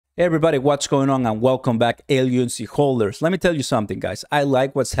Hey everybody, what's going on and welcome back LUNC holders. Let me tell you something, guys. I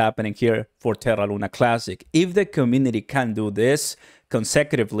like what's happening here for Terra Luna Classic. If the community can do this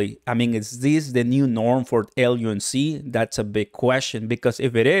consecutively, I mean, is this the new norm for LUNC? That's a big question, because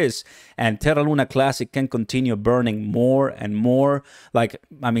if it is, and Terra Luna Classic can continue burning more and more, like,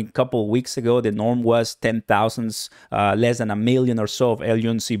 I mean, a couple of weeks ago, the norm was 10,000, less than 1 million or so of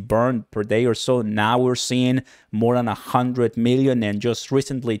LUNC burned per day or so. Now we're seeing more than 100 million, and just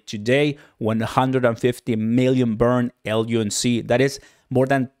recently today, 150 million burn LUNC. That is more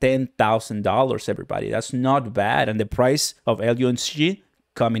than $10,000, everybody. That's not bad. And the price of LUNC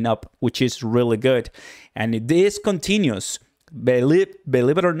coming up, which is really good. And if this continues, believe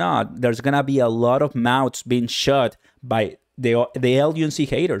it or not, there's going to be a lot of mouths being shut by the LUNC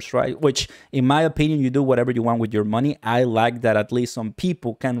haters, right? Which, in my opinion, you do whatever you want with your money. I like that at least some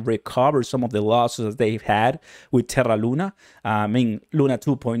people can recover some of the losses that they've had with Terra Luna. I mean, Luna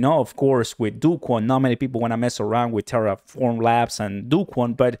 2.0, of course, with dogecoin. Not many people want to mess around with Terraform Labs and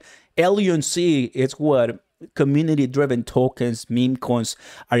dogecoin, but LUNC is what community-driven tokens, meme coins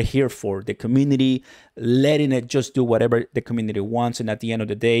are here for. The community letting it just do whatever the community wants, and at the end of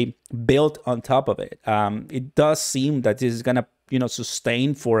the day, built on top of it. It does seem that this is gonna,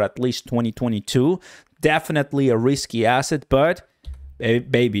 sustain for at least 2022. Definitely a risky asset, but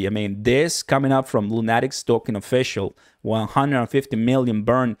baby, I mean, this coming up from Lunatics Token Official, 150 million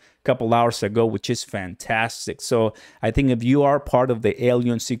burn a couple hours ago, which is fantastic. So I think if you are part of the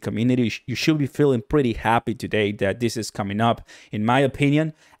LUNC community, you should be feeling pretty happy today that this is coming up. In my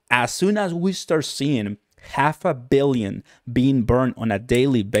opinion, as soon as we start seeing 500 million being burned on a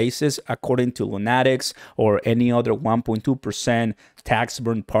daily basis, according to Lunatics or any other 1.2% tax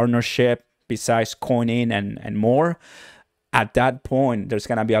burn partnership besides Coin-in and more, at that point, there's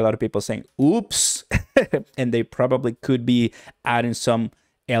going to be a lot of people saying, oops, and they probably could be adding some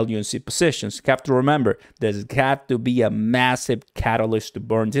LUNC positions. You have to remember, there's got to be a massive catalyst to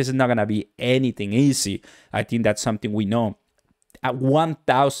burn. This is not going to be anything easy. I think that's something we know. At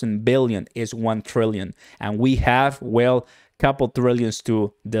 1,000 billion is 1 trillion. And we have, well, couple trillions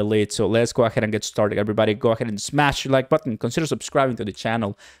to delete. So let's go ahead and get started. Everybody, go ahead and smash the like button. Consider subscribing to the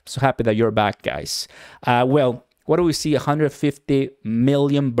channel. I'm so happy that you're back, guys. Well, what do we see? 150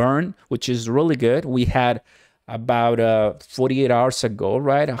 million burn, which is really good. We had about 48 hours ago,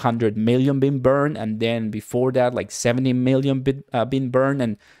 right? 100 million being burned. And then before that, like 70 million being burned.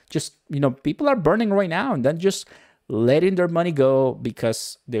 And just, people are burning right now and then just letting their money go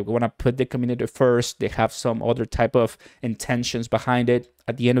because they want to put the community first. They have some other type of intentions behind it.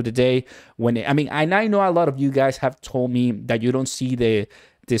 At the end of the day, and I know a lot of you guys have told me that you don't see the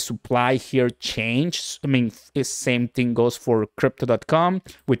supply here change. I mean, the same thing goes for crypto.com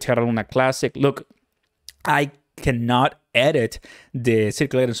with Terra Luna Classic. Look, I cannot edit the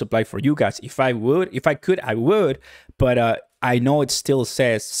circulating supply for you guys. If I could, I would, but I know it still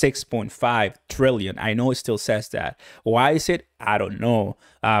says 6.5 trillion. I know it still says that. Why is it? I don't know.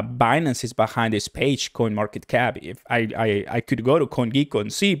 Binance is behind this page, CoinMarketCap. If I could go to CoinGecko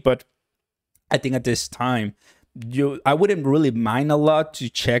and see, but I think at this time, I wouldn't really mind a lot to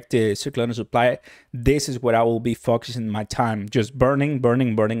check the circulating supply. This is what I will be focusing my time, just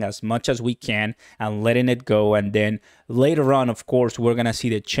burning as much as we can and letting it go. And then later on, of course, we're gonna see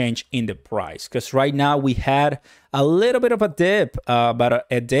the change in the price, because right now we had a little bit of a dip about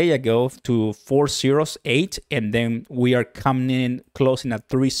a day ago to 408, and then we are coming in closing at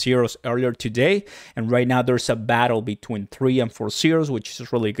 3 zeros earlier today, and right now there's a battle between 3 and 4 zeros, which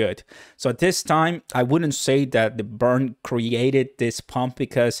is really good. So at this time, I wouldn't say that the burn created this pump,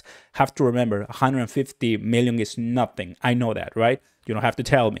 because have to remember, 150 million is nothing. I know that, right? You don't have to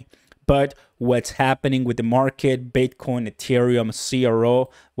tell me. But what's happening with the market, Bitcoin, Ethereum, CRO,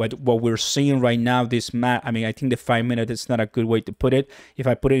 what we're seeing right now, I think the 5 minute is not a good way to put it. If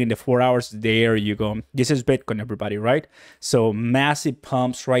I put it in the 4 hours, there you go. This is Bitcoin, everybody, right? So massive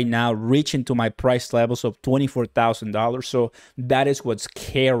pumps right now, reaching to my price levels of $24,000. So that is what's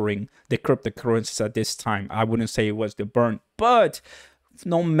carrying the cryptocurrencies at this time. I wouldn't say it was the burn, but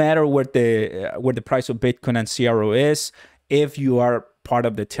no matter where the price of Bitcoin and CRO is, if you are part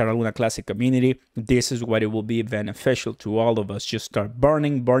of the Terra Luna Classic community, this is what it will be beneficial to all of us. Just start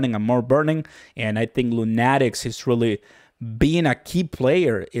burning and more burning. And I think Lunatics is really being a key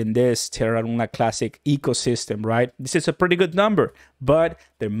player in this Terra Luna Classic ecosystem, right? This is a pretty good number, but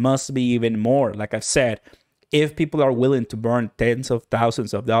there must be even more. Like I said, if people are willing to burn tens of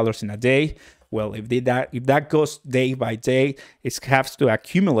thousands of dollars in a day, well, if that goes day by day, it has to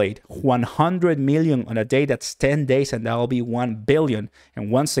accumulate 100 million on a day. That's 10 days, and that'll be 1 billion. And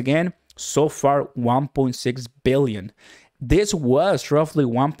once again, so far 1.6 billion. This was roughly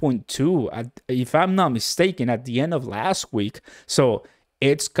 1.2, if I'm not mistaken, at the end of last week. So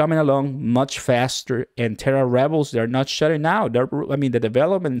it's coming along much faster, and Terra Rebels, they're not shutting out. I mean, the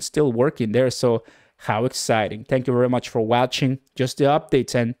development is still working there. So how exciting. Thank you very much for watching. Just the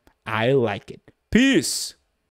updates, and I like it. Peace.